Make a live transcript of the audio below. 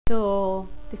So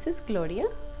this is Gloria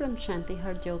from Shanti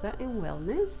Heart Yoga and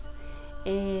Wellness,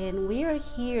 and we are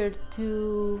here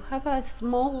to have a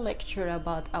small lecture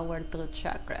about our throat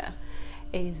chakra.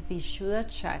 It's Vishuddha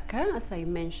chakra, as I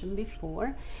mentioned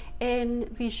before, and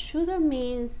Vishuddha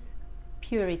means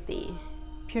purity,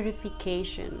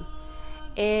 purification,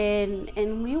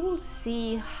 and we will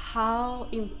see how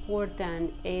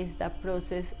important is the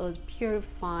process of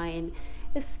purifying,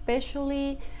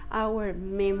 especially our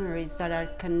memories that are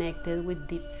connected with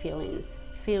deep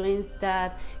feelings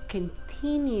that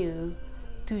continue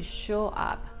to show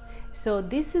up. So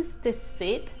this is the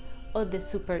seat of the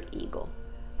superego,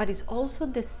 but it's also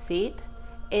the seat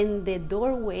and the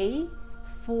doorway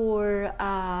for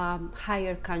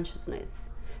higher consciousness,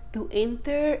 to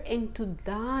enter and to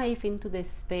dive into the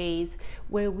space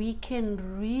where we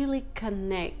can really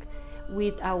connect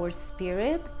with our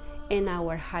spirit and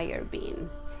our higher being.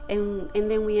 And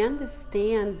then we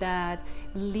understand that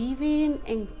living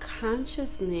in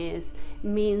consciousness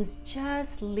means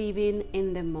just living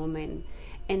in the moment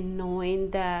and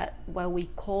knowing that what we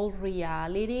call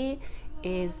reality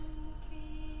is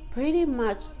pretty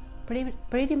much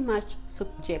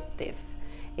subjective.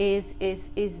 Is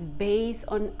based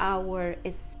on our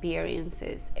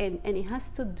experiences, and it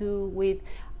has to do with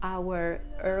our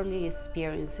early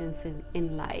experiences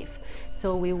in life.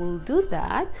 So we will do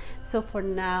that. So for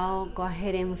now, go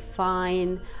ahead and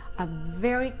find a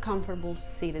very comfortable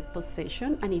seated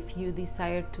position, and if you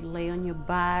desire to lay on your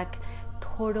back,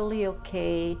 totally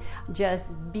okay. Just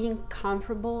being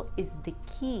comfortable is the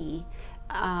key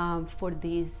for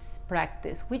this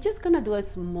practice. We're just gonna do a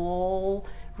small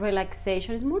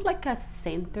relaxation. It's more like a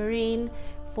centering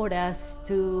for us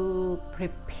to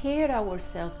prepare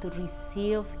ourselves to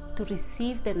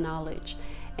receive the knowledge,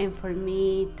 and for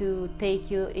me to take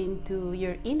you into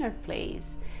your inner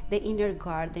place, the inner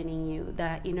garden in you,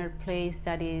 the inner place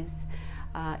that is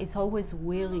always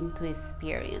willing to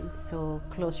experience. So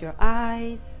close your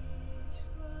eyes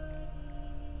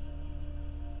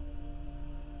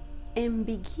and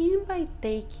begin by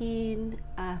taking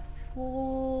a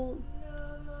full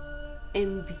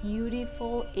and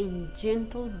beautiful and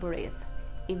gentle breath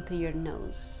into your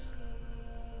nose.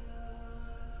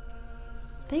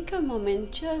 Take a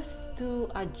moment just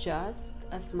to adjust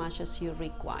as much as you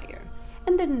require,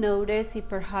 and then notice if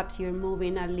perhaps you're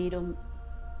moving a little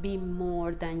bit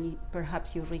more than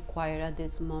perhaps you require at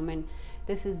this moment.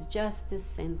 This is just the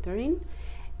centering.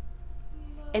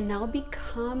 And now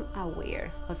become aware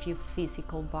of your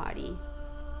physical body.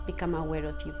 Become aware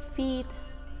of your feet,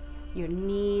 your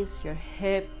knees, your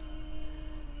hips,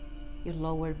 your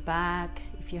lower back.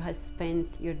 If you have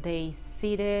spent your day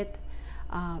seated,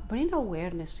 bring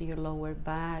awareness to your lower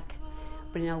back.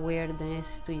 Bring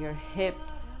awareness to your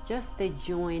hips, just the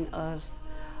joint of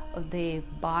the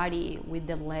body with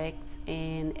the legs,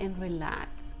 and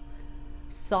relax.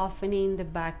 Softening the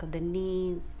back of the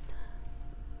knees.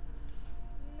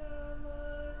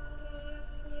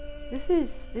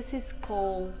 This is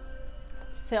called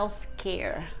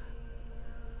self-care,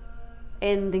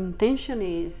 and the intention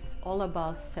is all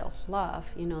about self-love,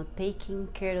 taking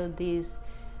care of this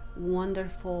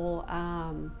wonderful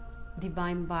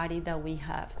divine body that we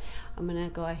have. I'm gonna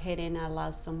go ahead and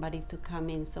allow somebody to come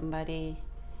in. Somebody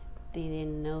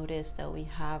didn't notice that we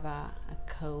have a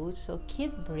code, so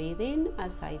keep breathing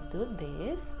as I do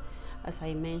this. As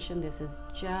I mentioned, this is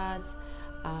just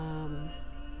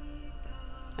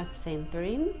a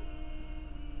centering.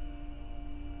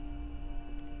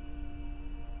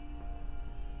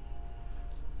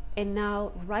 And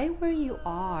now, right where you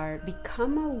are,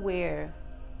 become aware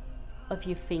of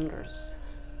your fingers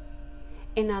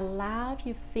and allow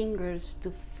your fingers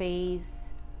to face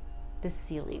the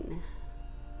ceiling.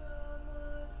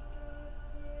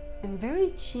 And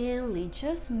very gently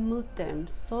just move them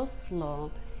so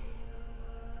slow,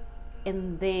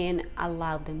 and then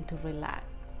allow them to relax.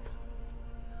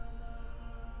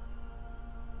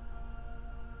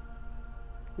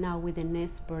 Now with the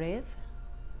next breath,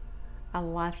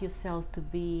 allow yourself to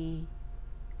be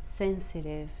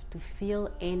sensitive, to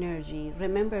feel energy.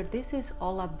 Remember, this is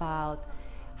all about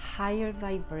higher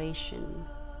vibration.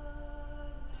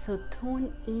 So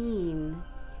tune in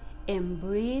and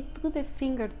breathe through the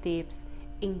fingertips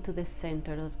into the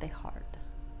center of the heart.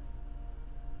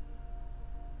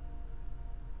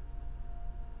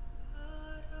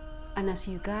 And as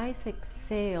you guys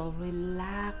exhale,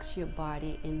 relax your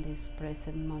body in this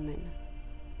present moment.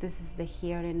 This is the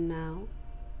here and now.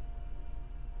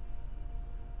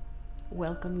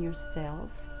 Welcome yourself.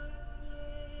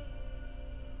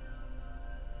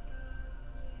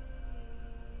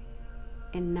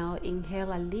 And now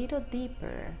inhale a little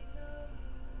deeper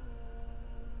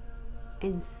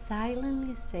and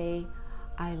silently say,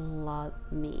 I love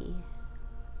me.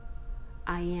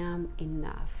 I am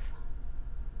enough.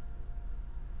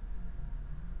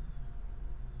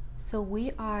 So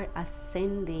we are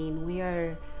ascending, we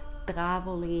are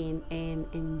traveling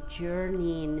and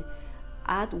journeying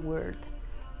outward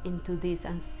into these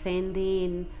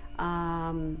ascending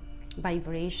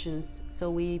vibrations. So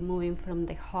we're moving from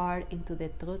the heart into the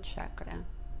throat chakra.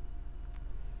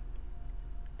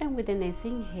 And with the next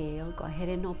inhale, go ahead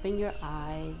and open your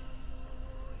eyes.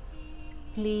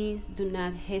 Please do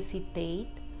not hesitate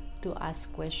to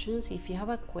ask questions. If you have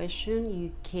a question,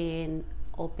 you can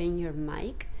open your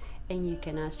mic and you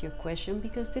can ask your question,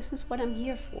 because this is what I'm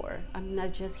here for. I'm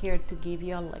not just here to give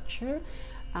you a lecture.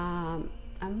 I'm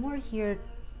more here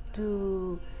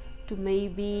to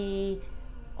maybe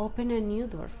open a new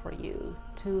door for you,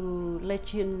 to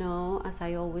let you know, as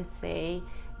I always say,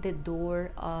 the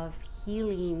door of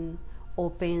healing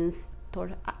opens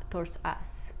towards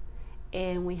us.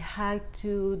 And we have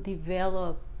to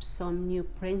develop some new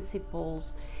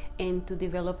principles and to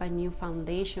develop a new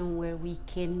foundation where we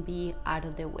can be out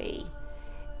of the way.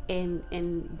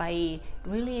 And by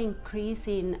really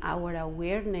increasing our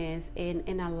awareness and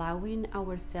allowing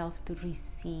ourselves to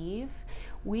receive,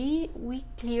 we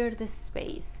clear the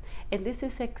space. And this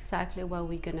is exactly what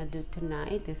we're gonna do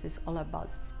tonight. This is all about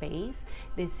space.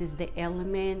 This is the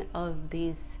element of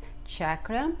this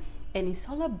chakra, and it's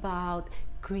all about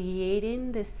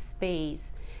creating the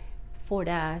space for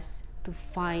us to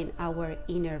find our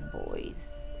inner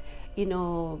voice. You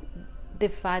know, the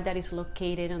fact that it's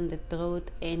located on the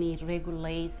throat and it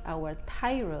regulates our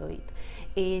thyroid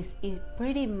it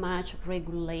pretty much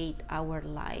regulate our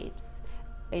lives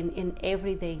in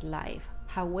everyday life.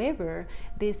 However,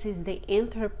 this is the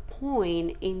enter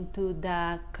point into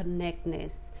the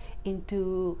connectedness,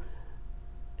 into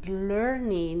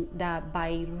learning that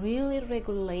by really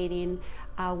regulating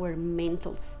our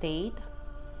mental state,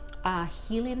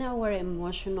 healing our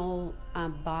emotional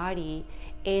body,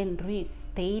 and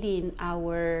restating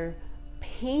our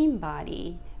pain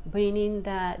body, bringing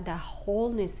the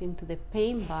wholeness into the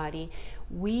pain body,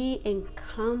 we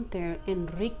encounter and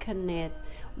reconnect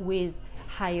with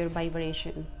higher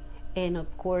vibration. And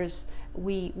of course,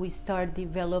 we start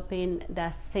developing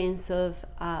that sense of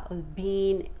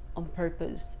being on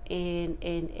purpose and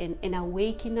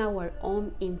awaken our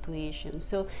own intuition.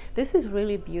 So this is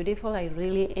really beautiful. I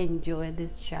really enjoy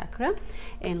this chakra.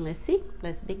 And let's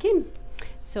begin.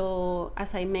 So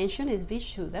as I mentioned, it's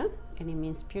Vishuddha, and it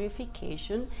means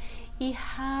purification. It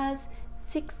has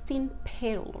 16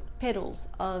 petals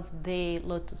of the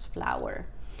lotus flower.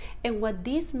 And what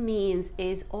this means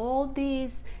is all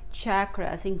these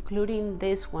chakras, including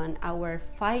this one, our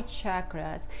 5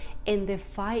 chakras, and the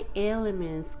 5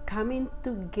 elements coming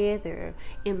together,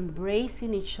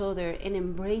 embracing each other and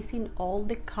embracing all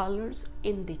the colors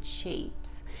and the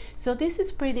shapes. So this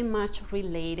is pretty much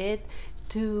related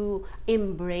to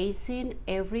embracing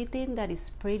everything that is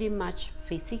pretty much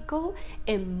physical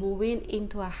and moving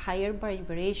into a higher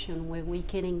vibration where we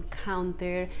can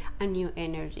encounter a new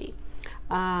energy.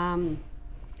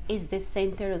 Is the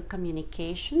center of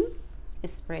communication,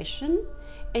 expression,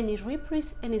 and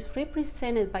it's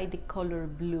represented by the color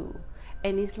blue.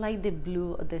 And it's like the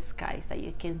blue of the skies that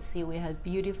you can see. We have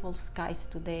beautiful skies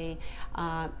today,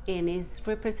 and it's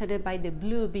represented by the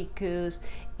blue because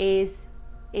it's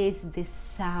the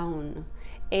sound.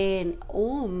 And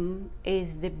Om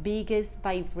is the biggest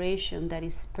vibration that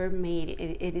is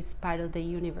permeated. It is part of the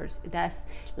universe. That's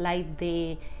like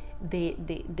the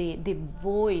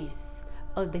voice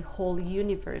of the whole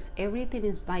universe. Everything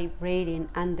is vibrating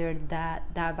under that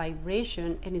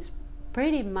vibration, and it's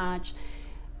pretty much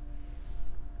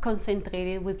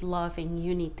concentrated with love and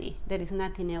unity. There is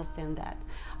nothing else than that.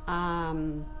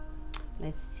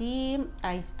 Let's see,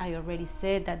 I already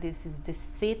said that this is the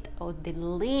seat of the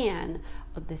land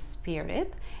of the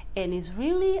spirit, and it's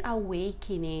really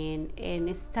awakening and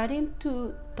it's starting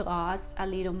to trust a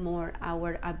little more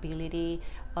our ability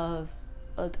of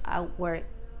our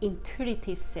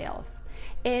intuitive self.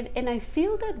 And I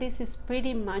feel that this is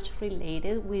pretty much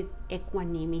related with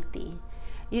equanimity.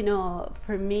 You know,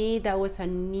 for me, that was a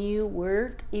new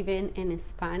word even in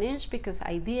Spanish, because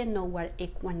I didn't know what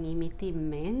equanimity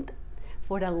meant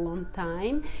for a long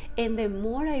time. And the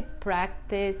more I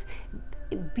practice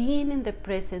being in the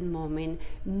present moment,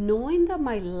 knowing that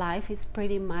my life is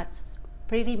pretty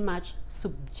much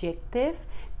subjective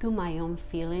to my own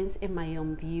feelings and my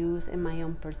own views and my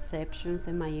own perceptions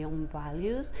and my own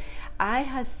values, I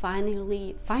had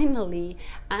finally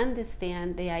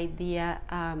understand the idea,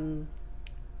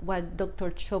 what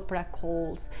Dr. Chopra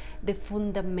calls the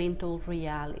fundamental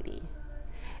reality.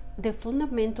 the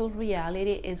fundamental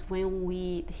reality is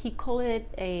when he called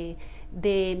it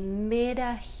the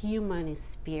meta-human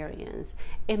experience.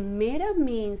 And meta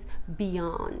means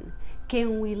beyond.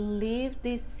 Can we live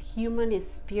this human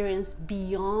experience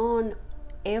beyond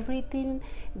everything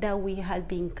that we have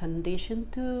been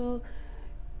conditioned to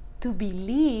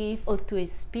believe or to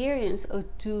experience or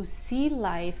to see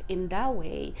life in that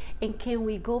way? And can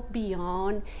we go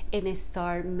beyond and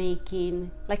start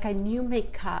making like a new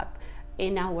makeup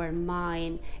in our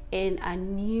mind and a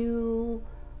new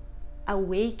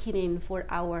awakening for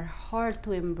our heart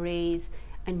to embrace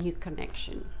a new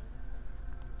connection?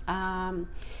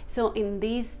 So in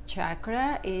this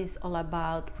chakra is all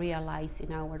about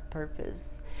realizing our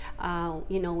purpose.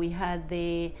 We had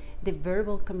the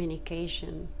verbal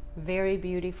communication, very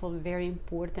beautiful, very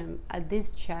important.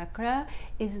 This chakra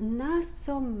is not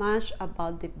so much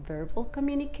about the verbal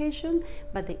communication,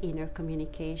 but the inner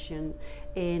communication.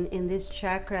 And in this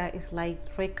chakra is like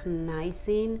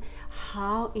recognizing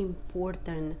how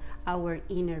important our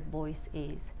inner voice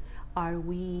is. Are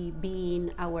we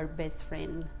being our best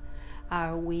friend?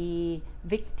 Are we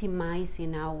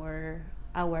victimizing our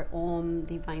own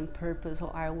divine purpose,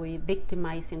 or are we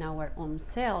victimizing our own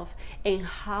self? And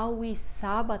how we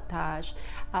sabotage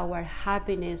our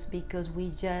happiness because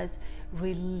we just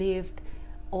relived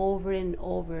over and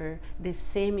over the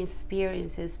same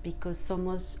experiences because some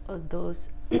of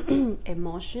those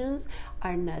emotions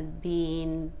are not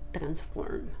being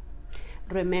transformed.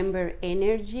 Remember,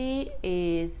 energy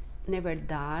never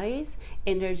dies.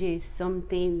 Energy is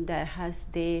something that has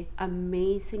the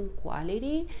amazing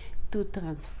quality to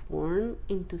transform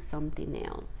into something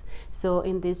else. So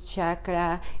in this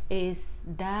chakra is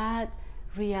that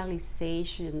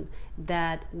realization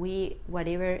that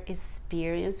whatever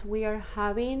experience we are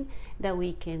having, that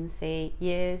we can say,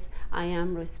 yes, I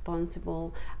am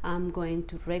responsible. I'm going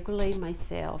to regulate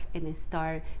myself and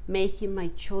start making my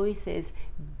choices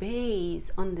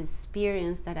based on the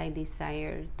experience that I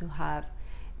desire to have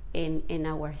in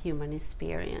our human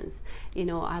experience. A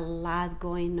lot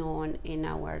going on in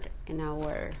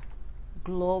our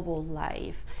global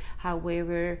life.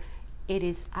 However, it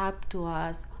is up to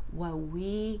us what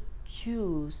we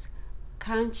choose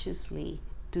consciously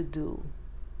to do.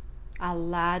 A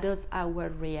lot of our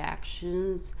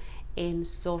reactions and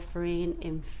suffering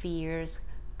and fears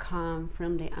come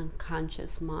from the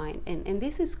unconscious mind, and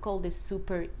this is called the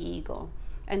super ego.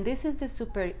 And this is the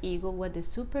super ego. What the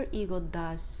super ego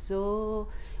does so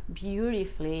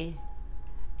beautifully,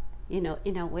 in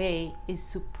a way, is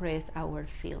suppress our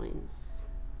feelings.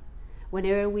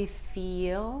 Whenever we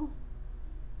feel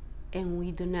and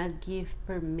we do not give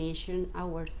permission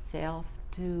ourselves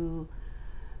to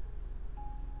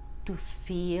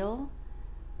feel,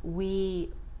 we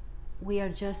are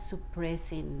just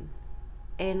suppressing.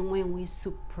 And when we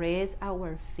suppress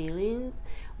our feelings,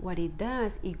 what it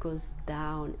does, it goes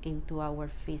down into our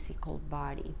physical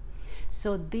body.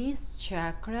 So this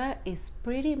chakra is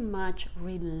pretty much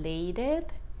related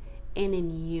and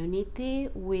in unity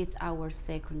with our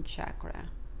second chakra,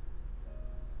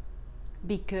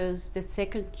 because the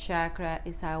second chakra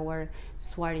is our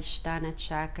Swadhisthana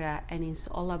chakra, and it's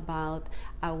all about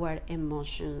our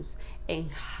emotions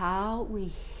and how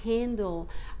we handle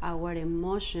our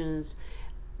emotions.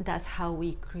 That's how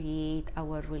we create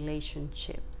our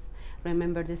relationships.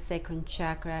 Remember, the second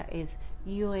chakra is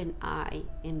you and I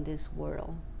in this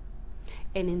world.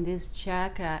 And in this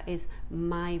chakra is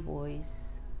my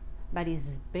voice, but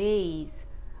it's based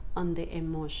on the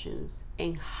emotions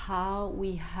and how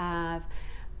we have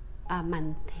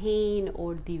maintained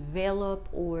or developed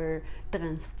or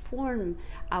transformed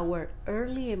our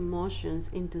early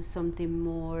emotions into something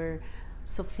more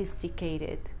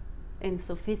sophisticated. And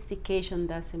sophistication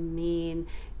doesn't mean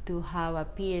to have a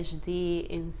PhD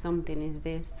in something. It's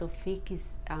the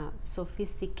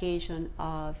sophistication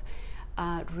of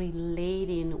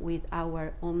relating with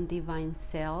our own divine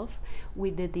self,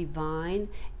 with the divine,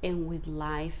 and with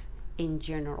life in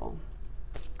general.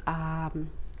 Let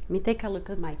me take a look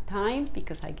at my time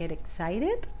because I get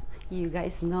excited. You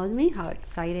guys know me, how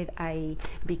excited I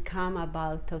become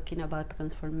about talking about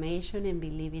transformation and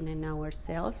believing in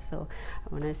ourselves. So I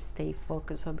want to stay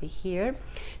focused over here.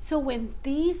 So when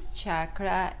this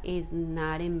chakra is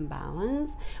not in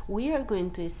balance, we are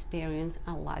going to experience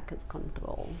a lack of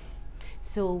control.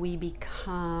 So we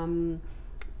become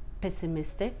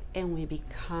pessimistic and we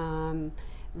become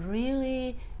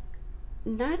really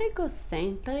not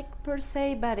egocentric per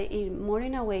se, but more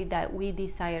in a way that we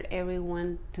desire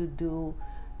everyone to do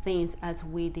things as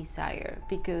we desire,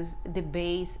 because the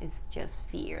base is just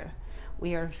fear.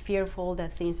 We are fearful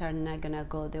that things are not gonna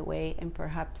go the way, and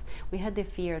perhaps we had the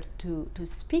fear to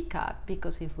speak up,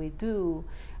 because if we do,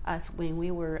 as when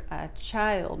we were a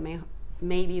child,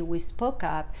 maybe we spoke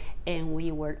up and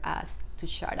we were asked to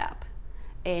shut up,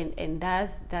 and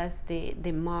that's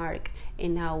the mark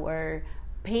in our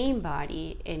pain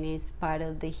body, and it's part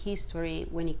of the history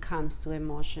when it comes to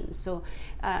emotions. So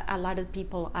a lot of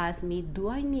people ask me, do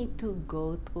I need to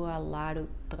go through a lot of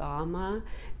trauma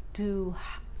to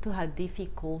have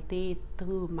difficulty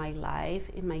through my life,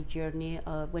 in my journey,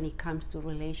 when it comes to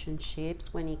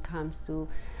relationships, when it comes to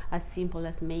as simple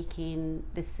as making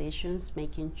decisions,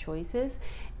 making choices?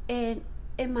 And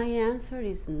my answer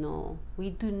is no. We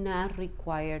do not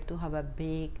require to have a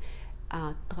big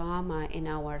trauma in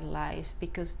our lives,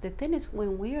 because the thing is,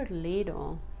 when we are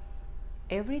little,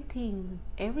 everything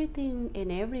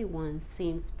and everyone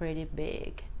seems pretty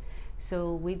big.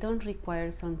 So we don't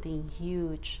require something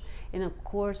huge. And of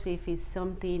course, if it's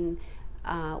something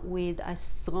with a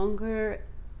stronger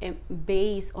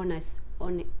base on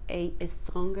a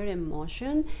stronger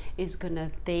emotion, it's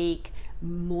gonna take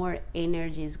more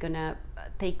energy, it's gonna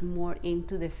take more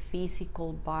into the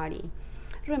physical body.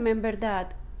 Remember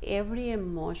that every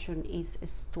emotion is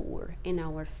stored in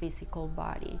our physical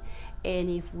body, and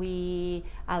if we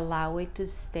allow it to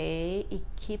stay, it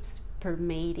keeps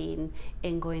permeating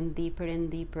and going deeper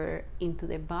and deeper into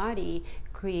the body,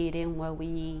 creating what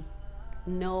we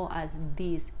know as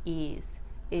dis-ease.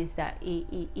 Is that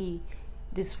it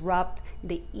disrupt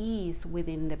the ease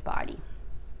within the body.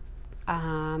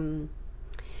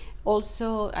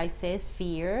 Also, I said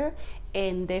fear,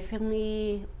 and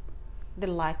definitely the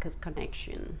lack of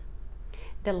connection.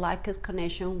 The lack of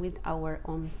connection with our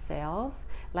own self.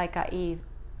 Like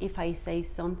if I say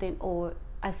something, or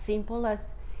as simple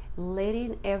as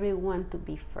letting everyone to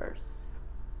be first.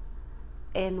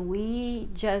 And we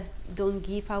just don't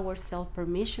give ourselves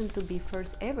permission to be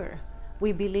first ever.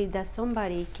 We believe that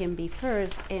somebody can be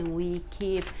first, and we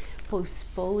keep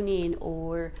postponing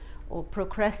or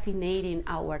procrastinating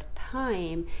our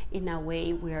time. In a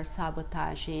way, we are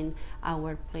sabotaging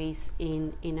our place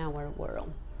in our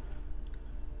world.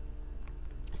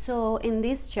 So in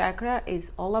this chakra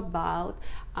is all about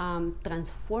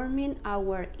transforming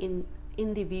our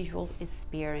individual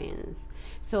experience.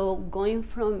 So going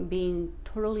from being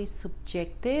totally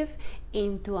subjective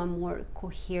into a more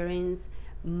coherent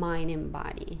mind and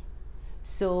body.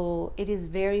 So it is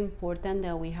very important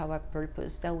that we have a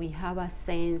purpose, that we have a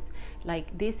sense,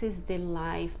 like, this is the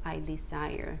life I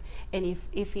desire. And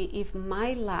if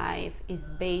my life is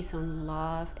based on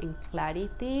love and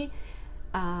clarity,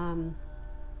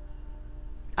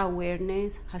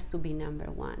 awareness has to be number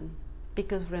one.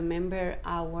 Because remember,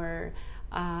 our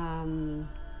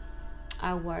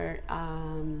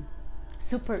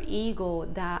super ego,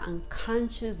 that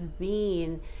unconscious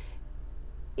being,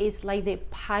 is like the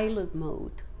pilot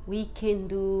mode. We can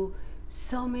do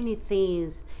so many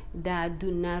things that do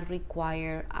not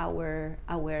require our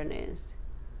awareness,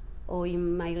 or it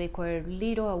might require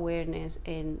little awareness,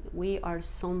 and we are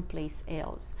someplace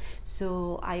else.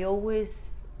 So I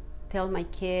always tell my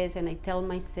kids, and I tell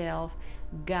myself,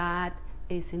 God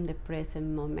is in the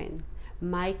present moment.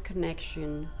 My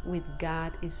connection with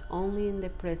God is only in the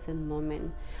present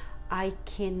moment. I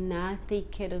cannot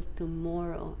take care of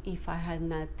tomorrow if I had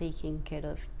not taken care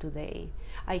of today.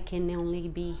 I can only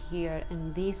be here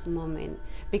in this moment,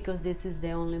 because this is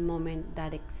the only moment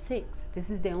that exists. This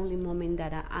is the only moment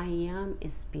that I am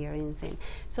experiencing.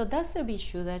 So that's the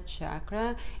Vishuddha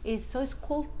chakra. So it's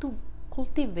called to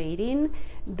cultivating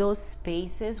those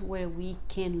spaces where we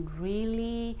can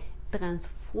really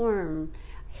transform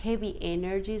heavy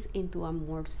energies into a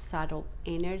more subtle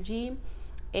energy,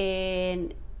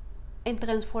 and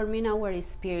transforming our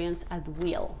experience at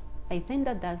will. I think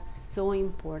that that's so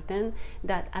important,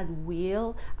 that at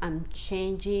will I'm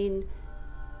changing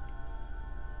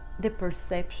the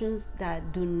perceptions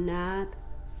that do not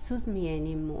suit me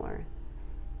anymore.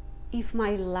 If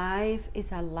my life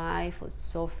is a life of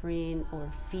suffering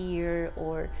or fear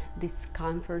or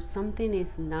discomfort, something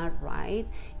is not right,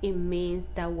 it means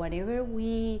that whatever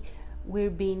we're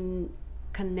being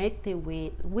connected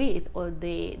with or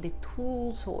the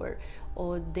tools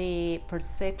or the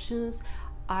perceptions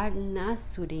are not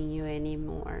suiting you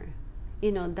anymore.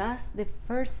 That's the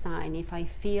first sign. If I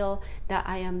feel that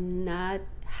I am not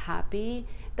happy,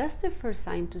 that's the first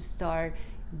sign to start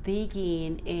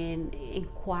digging and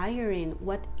inquiring,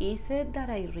 what is it that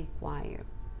I require?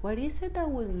 What is it that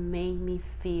will make me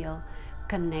feel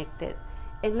connected?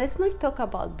 And let's not talk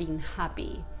about being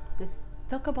happy. Let's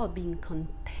talk about being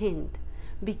content.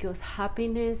 Because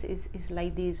happiness is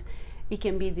like this it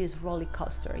can be this roller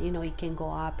coaster. You know, it can go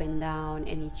up and down,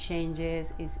 and it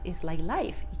changes. It's like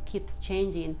life; it keeps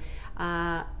changing.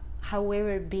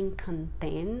 However, being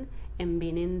content and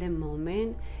being in the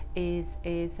moment is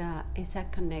a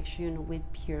connection with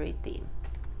purity.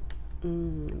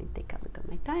 Let me take a look at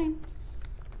my time.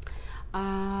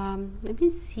 Let me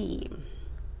see.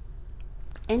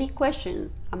 Any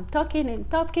questions? I'm talking and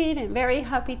very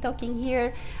happy talking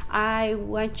here. I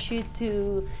want you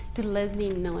to let me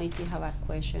know if you have a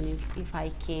question, if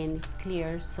I can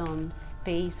clear some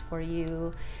space for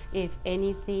you, if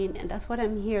anything. And that's what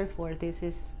I'm here for. This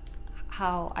is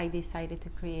how I decided to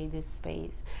create this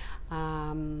space.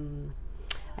 I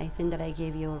think that I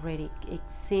gave you already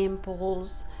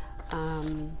examples.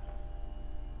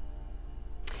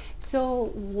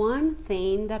 So one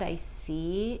thing that I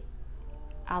see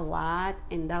a lot,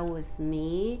 and that was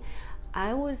me,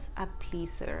 I was a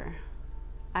pleaser.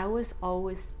 I was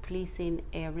always pleasing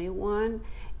everyone,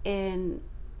 and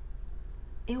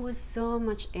it was so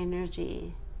much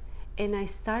energy, and I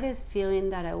started feeling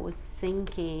that I was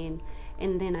sinking.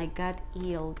 And then I got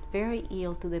ill, very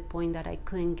ill, to the point that I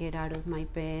couldn't get out of my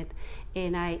bed.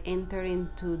 And I entered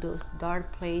into those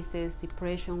dark places.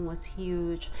 Depression was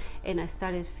huge. And I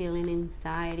started feeling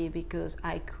anxiety because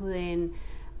I couldn't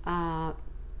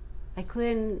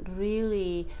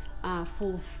really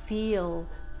fulfill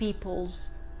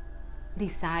people's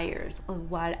desires or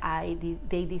what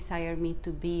they desire me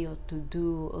to be or to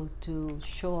do or to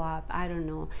show up. I don't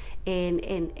know. And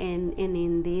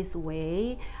in this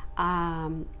way,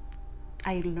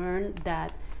 I learned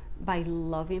that by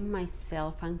loving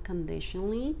myself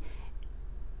unconditionally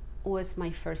was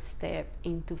my first step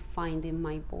into finding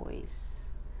my voice.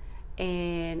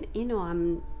 And you know,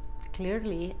 I'm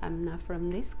not from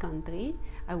this country.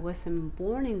 I wasn't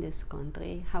born in this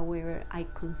country. However, I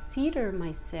consider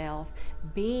myself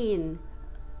being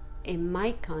in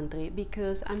my country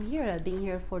because I'm here. I've been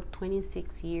here for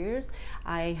 26 years.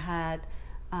 I had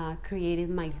created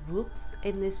my roots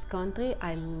in this country.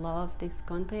 I love this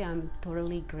country. I'm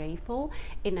totally grateful,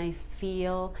 and I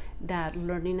feel that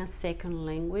learning a second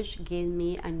language gave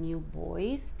me a new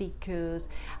voice because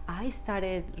I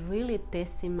started really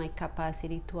testing my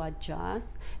capacity to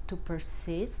adjust, to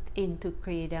persist, and to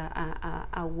create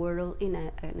a world in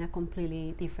a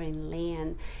completely different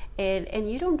land.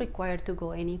 And you don't require to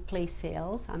go any place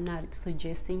else. I'm not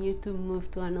suggesting you to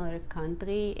move to another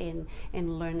country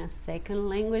and learn a second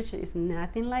language. It's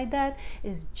nothing like that.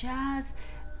 It's just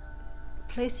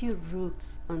place your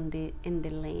roots in the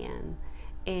land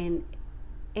and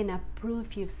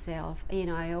approve yourself. You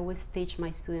know, I always teach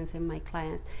my students and my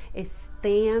clients,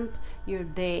 stamp your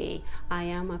day. I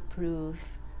am approved.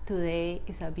 Today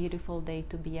is a beautiful day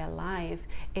to be alive,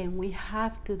 and we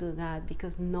have to do that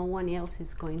because no one else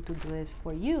is going to do it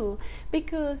for you,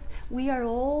 because we are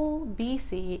all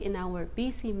busy in our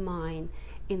busy mind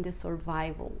in the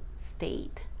survival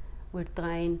state. We're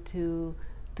trying to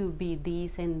be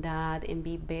this and that and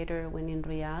be better, when in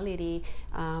reality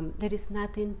there is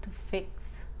nothing to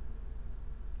fix.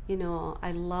 You know,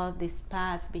 I love this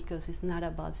path because it's not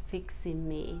about fixing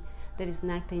me. There is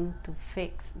nothing to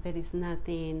fix. There is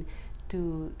nothing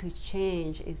to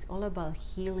change. It's all about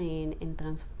healing and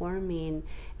transforming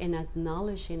and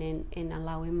acknowledging and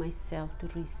allowing myself to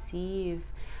receive,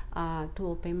 to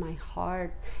open my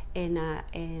heart.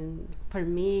 And for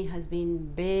me, it has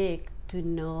been big to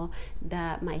know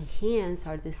that my hands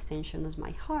are the extension of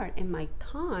my heart, and my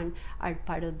tongue are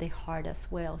part of the heart as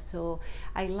well. So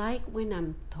I like when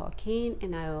I'm talking,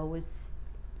 and I always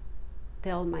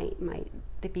tell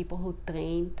the people who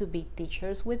train to be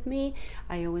teachers with me,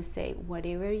 I always say,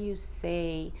 whatever you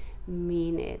say,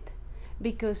 mean it,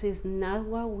 because it's not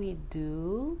what we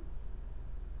do.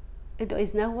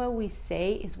 It's not what we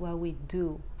say, it's what we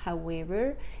do.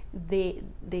 However, the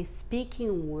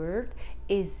speaking word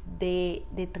is the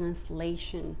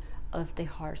translation of the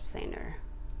heart center.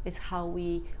 It's how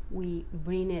we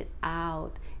bring it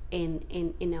out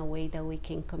in a way that we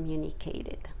can communicate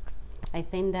it. I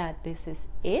think that this is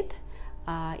it.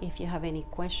 If you have any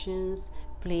questions,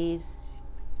 please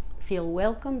feel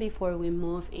welcome before we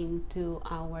move into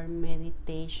our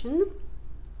meditation.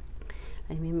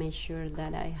 Let me make sure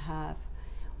that I have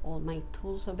all my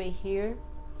tools over here.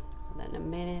 Hold on a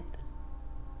minute.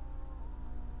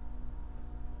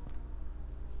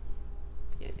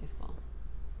 Beautiful.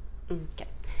 Okay.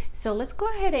 So let's go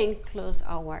ahead and close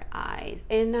our eyes.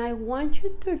 And I want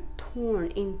you to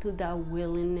turn into that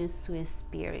willingness to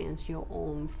experience your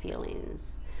own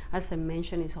feelings. As I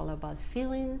mentioned, it's all about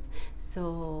feelings.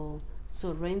 So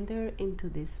Surrender into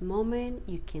this moment.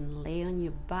 You can lay on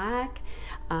your back.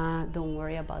 Don't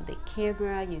worry about the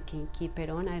camera. You can keep it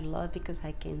on. I love because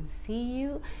I can see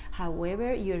you.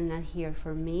 However, you're not here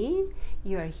for me.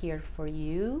 You are here for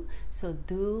you. So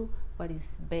do what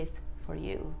is best for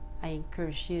you. I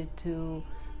encourage you to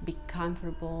be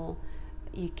comfortable.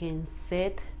 You can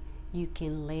sit. You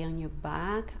can lay on your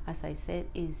back. As I said,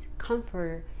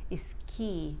 comfort is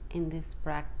key in this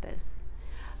practice.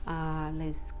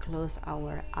 Let's close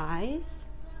our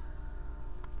eyes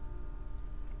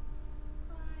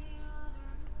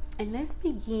and let's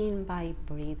begin by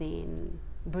breathing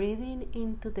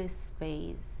into the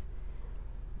space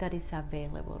that is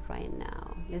available right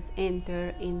now. Let's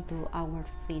enter into our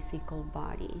physical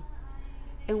body.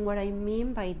 And what I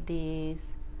mean by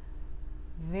this,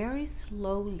 very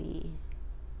slowly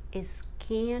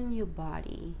scan your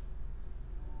body,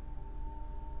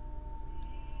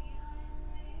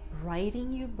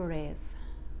 riding your breath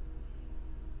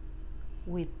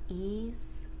with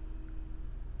ease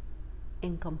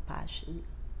and compassion.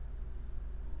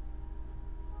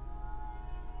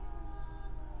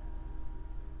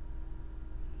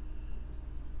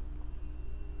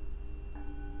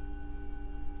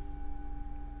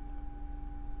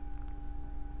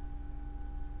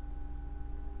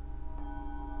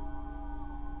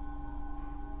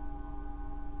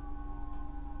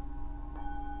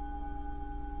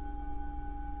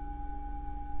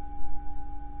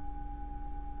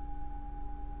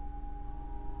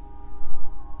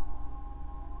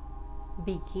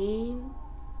 Begin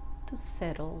to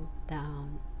settle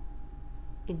down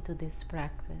into this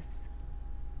practice.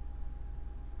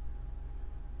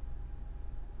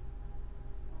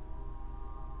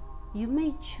 You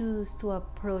may choose to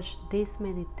approach this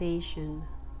meditation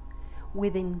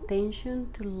with the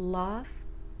intention to love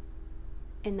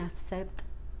and accept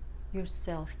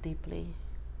yourself deeply,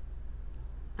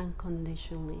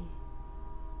 unconditionally,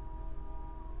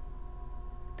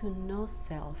 to know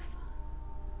self.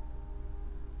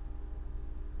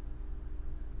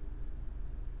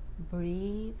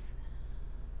 Breathe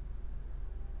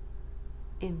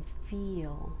and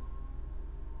feel,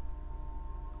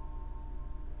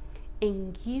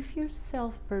 and give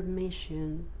yourself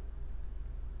permission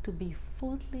to be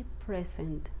fully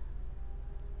present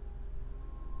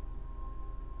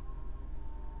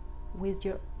with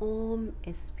your own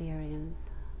experience,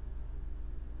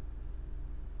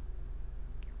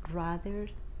 rather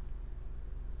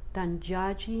than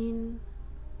judging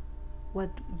what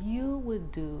you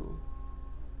would do,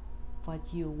 what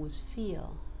you would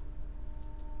feel.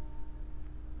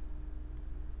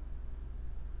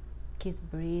 Keep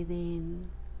breathing,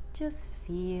 just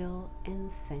feel and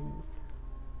sense.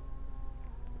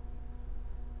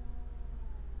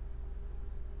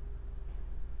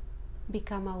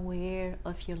 Become aware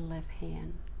of your left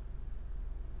hand.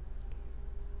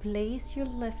 Place your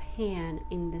left hand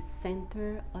in the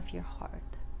center of your heart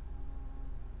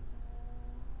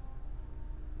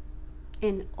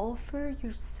and offer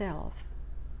yourself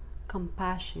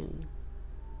compassion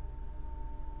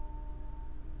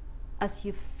as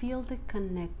you feel the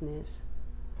connectedness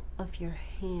of your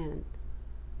hand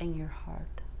and your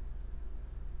heart.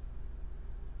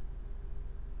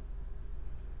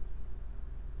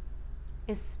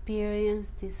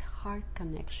 Experience this heart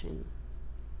connection.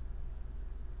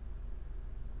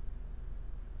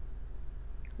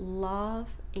 Love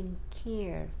and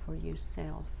care for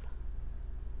yourself.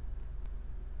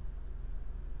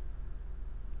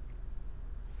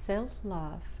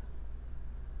 Self-love,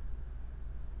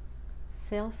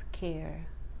 self-care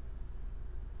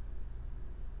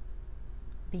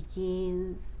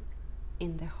begins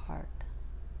in the heart.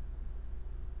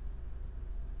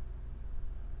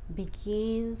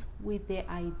 Begins with the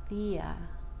idea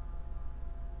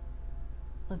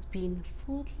of being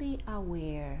fully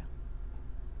aware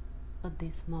of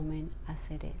this moment as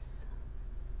it is.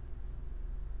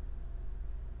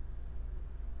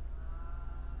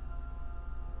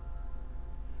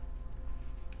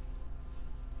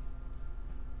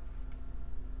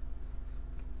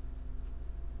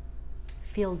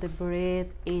 Feel the breath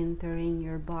entering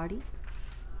your body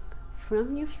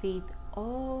from your feet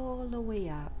all the way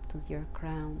up to your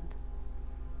crown.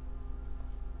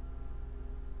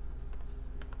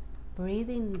 Breathe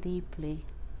in deeply.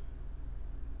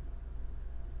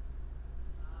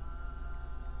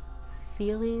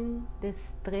 Feeling the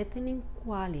strengthening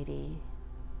quality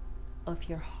of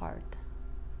your heart.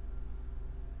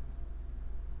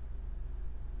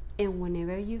 And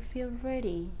whenever you feel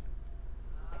ready,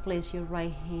 place your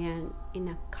right hand in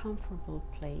a comfortable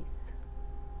place.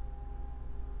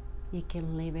 You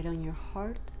can leave it on your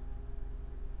heart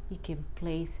You can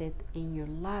place it in your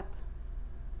lap,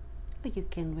 or you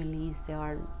can release the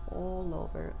arm all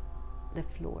over the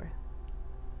floor.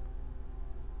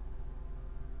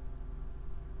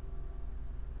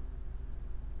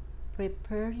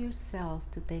 Prepare yourself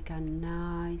to take a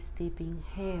nice deep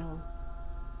inhale,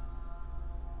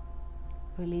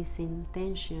 releasing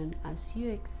tension as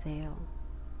you exhale,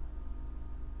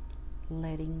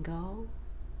 letting go,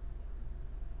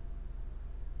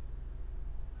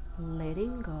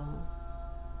 letting go,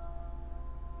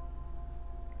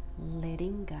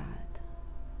 letting God.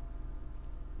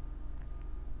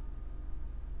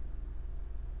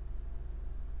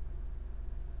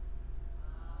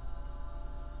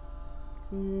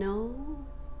 Know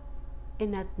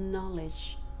and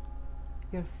acknowledge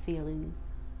your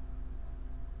feelings.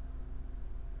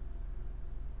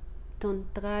 Don't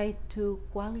try to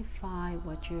qualify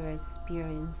what you're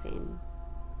experiencing.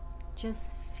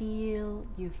 Just feel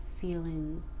your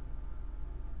feelings.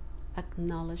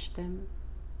 Acknowledge them.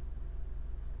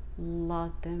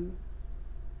 Love them.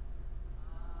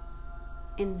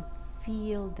 And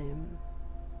feel them.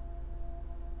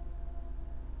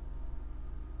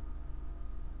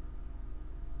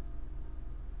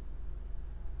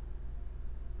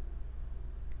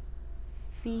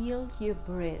 Feel your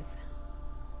breath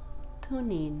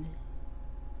tune in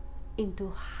into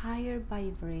higher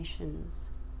vibrations,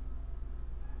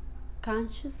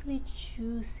 consciously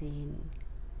choosing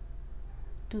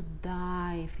to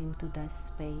dive into that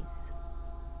space.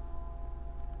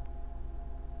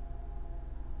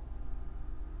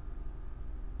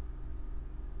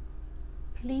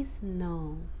 Please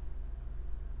know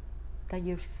that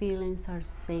your feelings are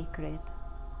sacred,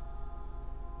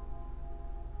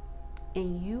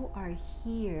 and you are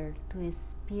here to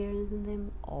experience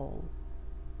them all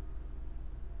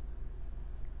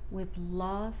with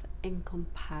love and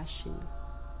compassion.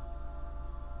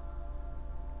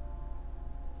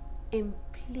 And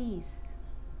please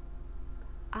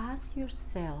ask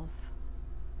yourself,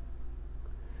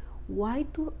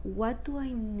 what do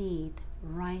I need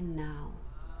right now,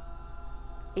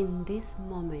 in this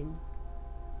moment?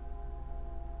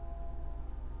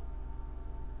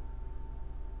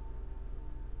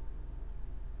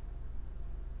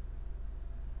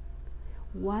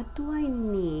 What do I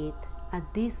need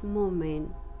at this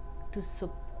moment to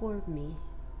support me?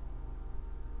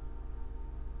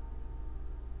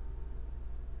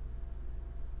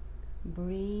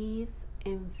 Breathe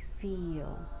and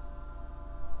feel.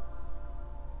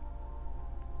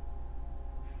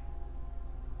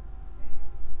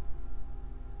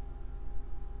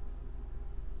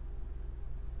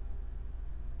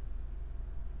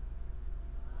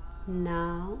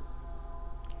 Now,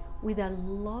 with a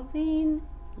loving,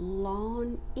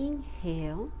 long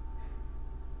inhale,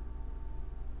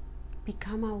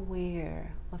 become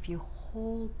aware of your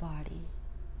whole body.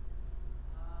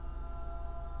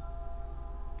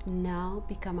 Now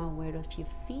become aware of your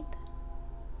feet.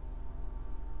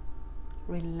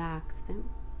 Relax them,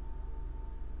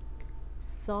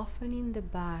 softening the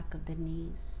back of the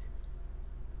knees.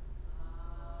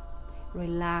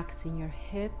 Relaxing your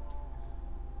hips,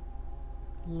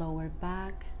 lower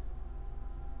back,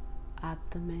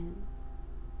 abdomen,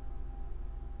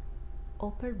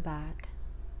 upper back,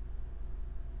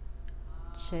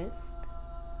 chest,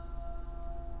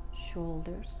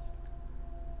 shoulders,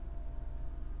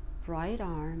 right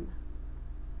arm,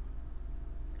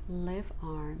 left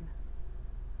arm,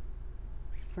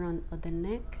 front of the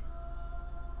neck,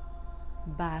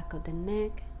 back of the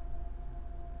neck,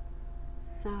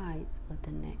 sides of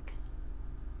the neck.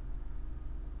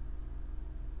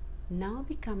 Now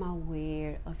become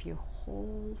aware of your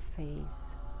whole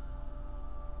face.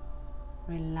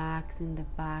 Relaxing the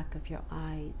back of your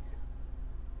eyes,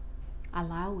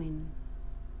 allowing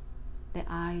the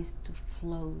eyes to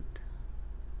float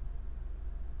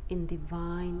in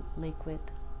divine liquid.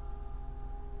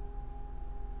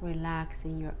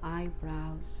 Relaxing your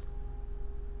eyebrows,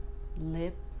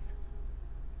 lips,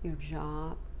 your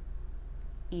jaw,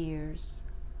 ears,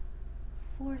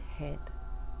 forehead,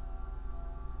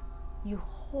 your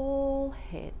whole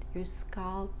head, your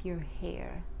scalp, your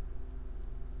hair,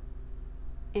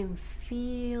 and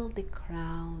feel the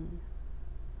crown,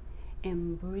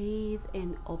 and breathe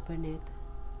and open it.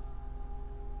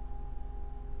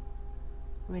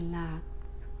 Relax,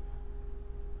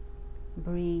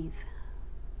 breathe.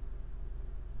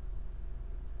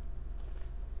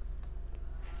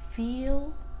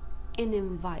 Feel and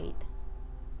invite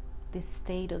the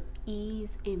state of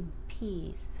ease and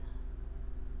peace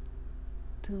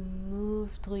to move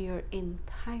through your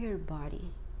entire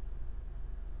body.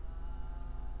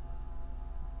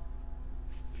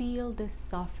 feel the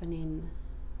softening,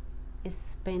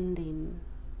 expanding,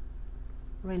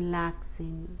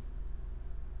 relaxing.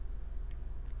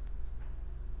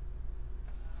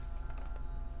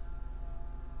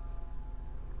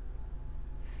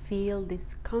 Feel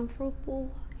this comfortable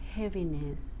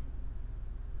heaviness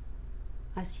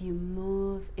as you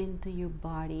move into your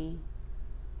body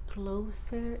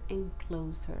closer and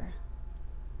closer.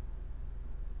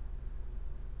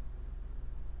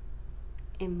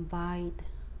 Invite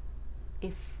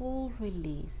a full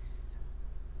release,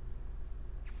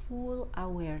 full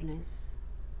awareness,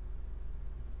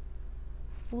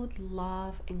 full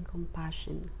love and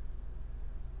compassion.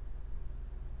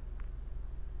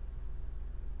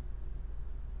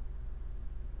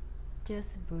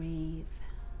 Just breathe.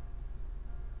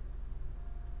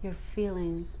 Your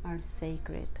feelings are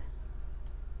sacred.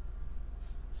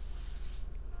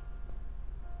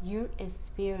 Your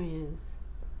experience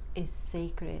is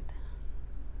sacred.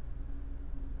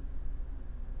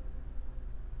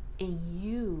 And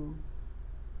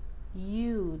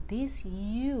this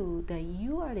you that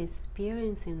you are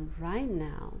experiencing right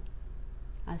now,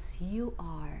 as you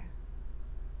are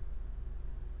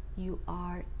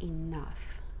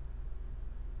enough.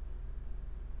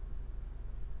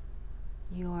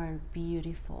 You are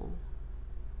beautiful.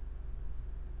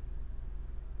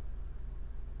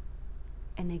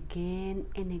 And again,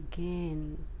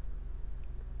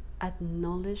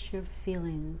 acknowledge your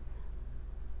feelings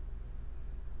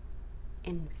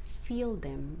and feel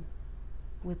them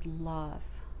with love,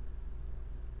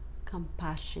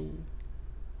 compassion.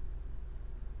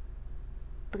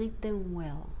 Treat them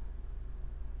well.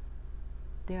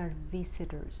 They are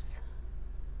visitors.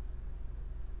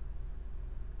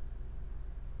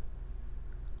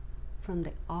 From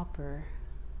the upper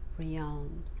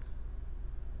realms.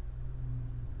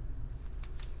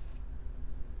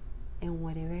 And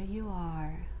wherever you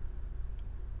are,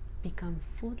 become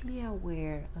fully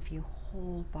aware of your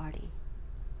whole body.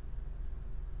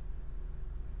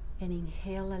 And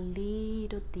inhale a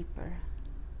little deeper.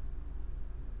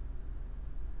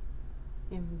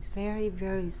 And very,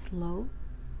 very slow,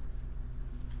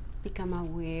 become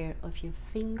aware of your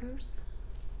fingers.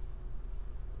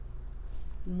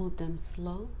 Move them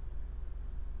slow.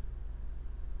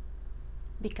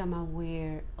 Become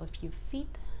aware of your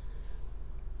feet.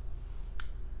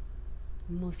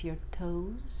 Move your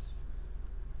toes.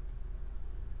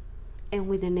 And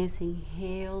with the next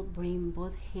inhale, bring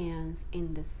both hands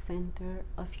in the center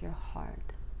of your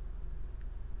heart.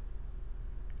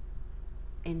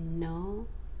 And know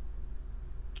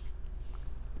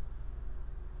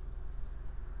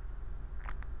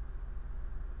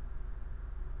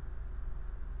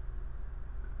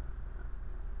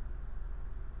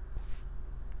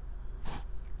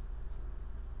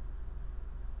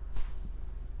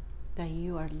that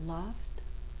you are loved,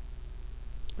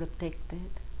 protected,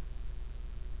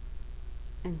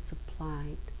 and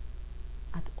supplied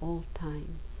at all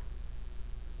times.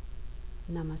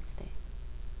 Namaste.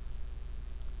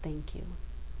 Thank you.